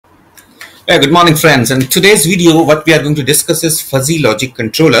Good morning, friends. In today's video, what we are going to discuss is fuzzy logic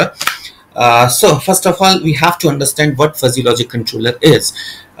controller. So first of all, we have to understand what fuzzy logic controller is.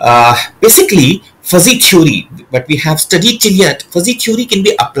 Basically, fuzzy theory, what we have studied till yet, fuzzy theory can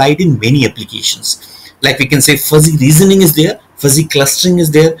be applied in many applications. Like we can say fuzzy reasoning is there, fuzzy clustering is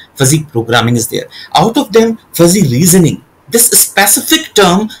there, fuzzy programming is there. Out of them, fuzzy reasoning, this specific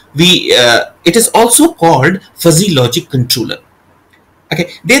term, it is also called fuzzy logic controller. Okay,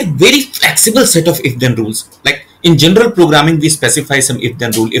 they're very flexible set of if-then rules. Like in general programming, we specify some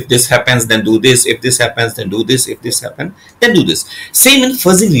if-then rule. If this happens, then do this. If this happens, then do this. If this happens, then do this. Same in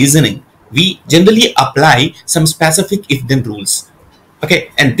fuzzy reasoning. We generally apply some specific if-then rules.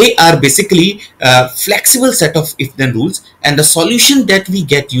 Okay, and they are basically flexible set of if-then rules, and the solution that we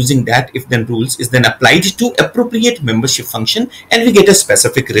get using that if-then rules is then applied to appropriate membership function, and we get a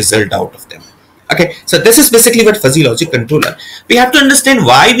specific result out of them. Okay, so this is basically what fuzzy logic controller. We have to understand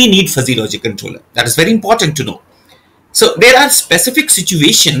why we need fuzzy logic controller. That is very important to know. So there are specific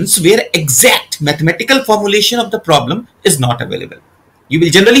situations where exact mathematical formulation of the problem is not available. You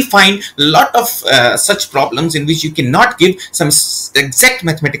will generally find a lot of such problems in which you cannot give some exact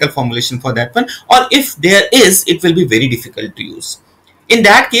mathematical formulation for that one, or if there is, it will be very difficult to use. In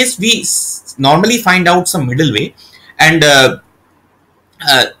that case, we normally find out some middle way, and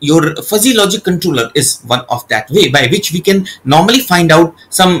your fuzzy logic controller is one of that way by which we can normally find out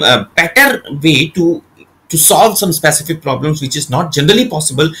some better way to solve some specific problems which is not generally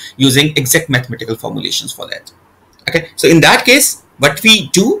possible using exact mathematical formulations for that. Okay, so in that case, what we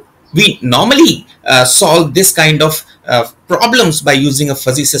do, we normally solve this kind of problems by using a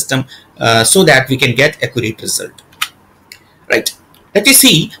fuzzy system so that we can get accurate result. Right, let us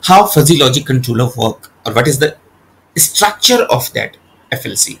see how fuzzy logic controller work, or what is the structure of that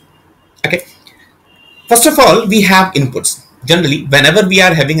FLC. Okay, first of all, we have inputs. Generally, whenever we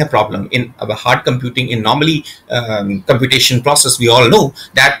are having a problem in our hard computing, in normally computation process, we all know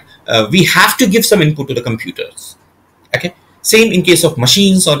that we have to give some input to the computers. Okay, same in case of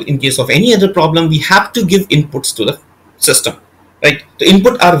machines, or in case of any other problem, we have to give inputs to the system. Right, the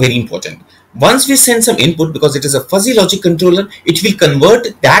input are very important. Once we send some input, because it is a fuzzy logic controller, it will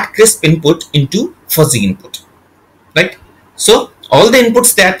convert that crisp input into fuzzy input. Right, so all the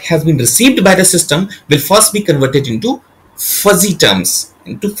inputs that has been received by the system will first be converted into fuzzy terms,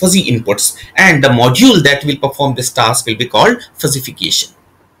 into fuzzy inputs, and the module that will perform this task will be called fuzzification.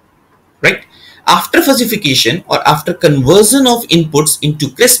 Right, after fuzzification, or after conversion of inputs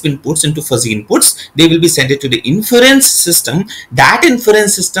into crisp inputs, into fuzzy inputs, they will be sent to the inference system. That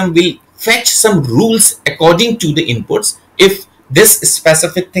inference system will fetch some rules according to the inputs. If this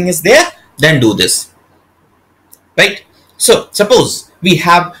specific thing is there, then do this. Right, so suppose we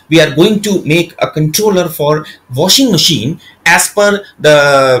are going to make a controller for washing machine as per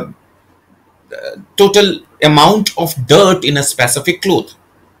the total amount of dirt in a specific cloth.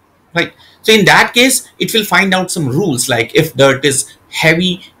 Right, so in that case, it will find out some rules, like if dirt is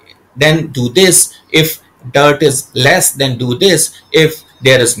heavy, then do this. If dirt is less, then do this. If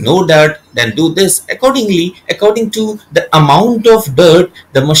there is no dirt, then do this. Accordingly, according to the amount of dirt,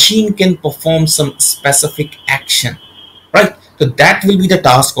 the machine can perform some specific action. Right, so that will be the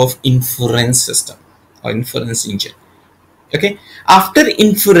task of inference system or inference engine. Okay, after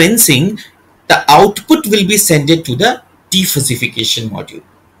inferencing, the output will be sent to the defuzzification module,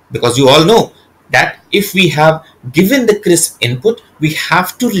 because you all know that if we have given the crisp input, we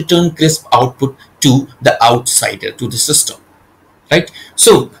have to return crisp output to the outsider, to the system. Right,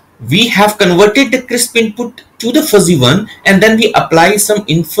 so we have converted the crisp input to the fuzzy one, and then we apply some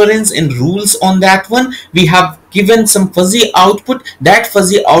inference and rules on that one. We have given some fuzzy output. That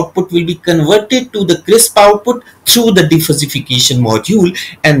fuzzy output will be converted to the crisp output through the defuzzification module,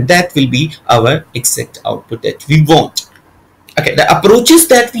 and that will be our exact output that we want. Okay, the approaches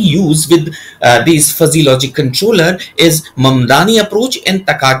that we use with these fuzzy logic controller is Mamdani approach and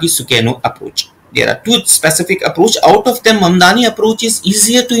Takagi-Sugeno approach. There are two specific approach. Out of them, Mamdani approach is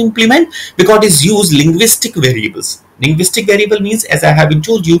easier to implement because it uses linguistic variables. Linguistic variable means, as I have been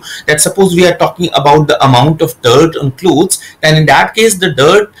told you, that suppose we are talking about the amount of dirt on clothes, then in that case the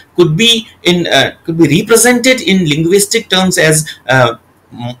dirt could be represented in linguistic terms as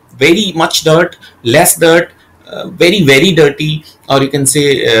very much dirt, less dirt, very dirty, or you can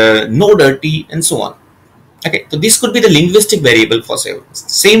say no dirty, and so on. Okay, so this could be the linguistic variable for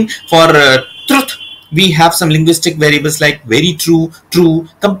same for truth. We have some linguistic variables like very true, true,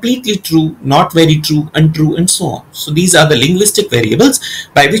 completely true, not very true, untrue, and so on. So these are the linguistic variables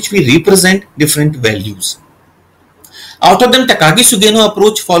by which we represent different values. Out of them, Takagi-Sugeno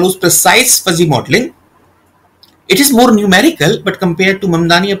approach follows precise fuzzy modeling. It is more numerical, but compared to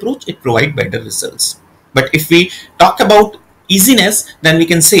Mamdani approach, it provides better results. But if we talk about easiness, then we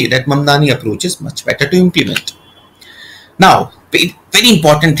can say that Mamdani approach is much better to implement. Now, very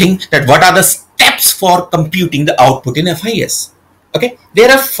important thing, that what are the steps for computing the output in FIS? Okay, there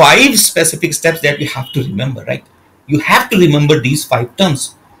are 5 specific steps that you have to remember, right? You have to remember these 5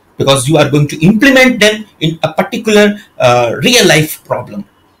 terms because you are going to implement them in a particular real life problem.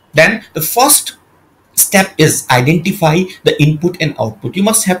 Then the first step is identify the input and output. You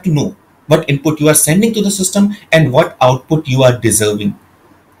must have to know what input you are sending to the system and what output you are desiring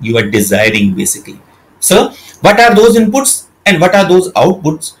basically. So what are those inputs and what are those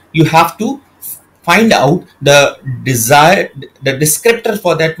outputs? You have to find out the descriptor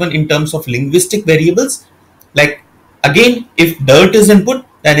for that one in terms of linguistic variables. Like again, if dirt is input,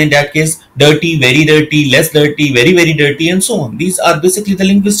 then in that case dirty, very dirty, less dirty, very very dirty, and so on. These are basically the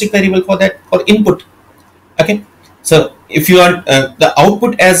linguistic variable for that, for input. Okay, so if you are the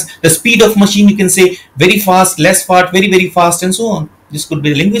output as the speed of machine, you can say very fast, less fast, very very fast, and so on. This could be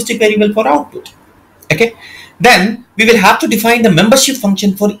the linguistic variable for output. Okay, then we will have to define the membership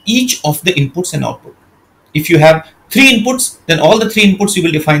function for each of the inputs and output. If you have 3 inputs, then all the 3 inputs you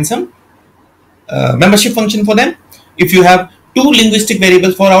will define some membership function for them. If you have 2 linguistic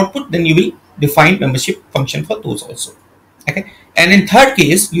variables for output, then you will define membership function for those also. Okay, and in third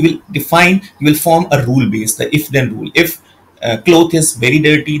case, you will form a rule base, the if then rule. If cloth is very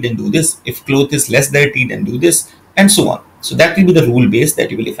dirty, then do this. If cloth is less dirty, then do this, and so on. So that will be the rule base that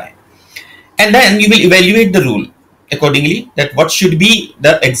you will define. And then you will evaluate the rule accordingly, that what should be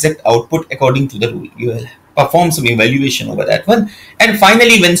the exact output according to the rule. You will perform some evaluation over that one. And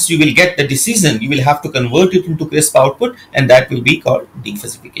finally, once you will get the decision, you will have to convert it into crisp output, and that will be called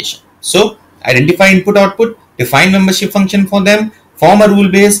defuzzification. So identify input output, define membership function for them, form a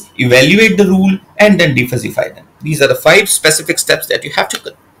rule base, evaluate the rule, and then defuzzify them. These are the 5 specific steps that you have to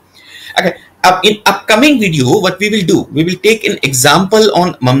do. Okay. In upcoming video, what we will do, we will take an example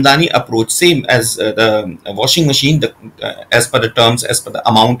on Mamdani approach, same as the washing machine, as per the terms, as per the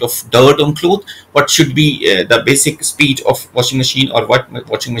amount of dirt on cloth, what should be the basic speed of washing machine, or what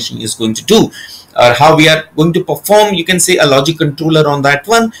washing machine is going to do, or how we are going to perform, you can say, a logic controller on that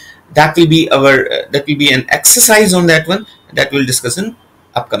one. That will be our that will be an exercise on that one that we'll discuss in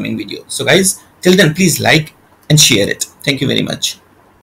upcoming video. So guys, till then, please like and share it. Thank you very much.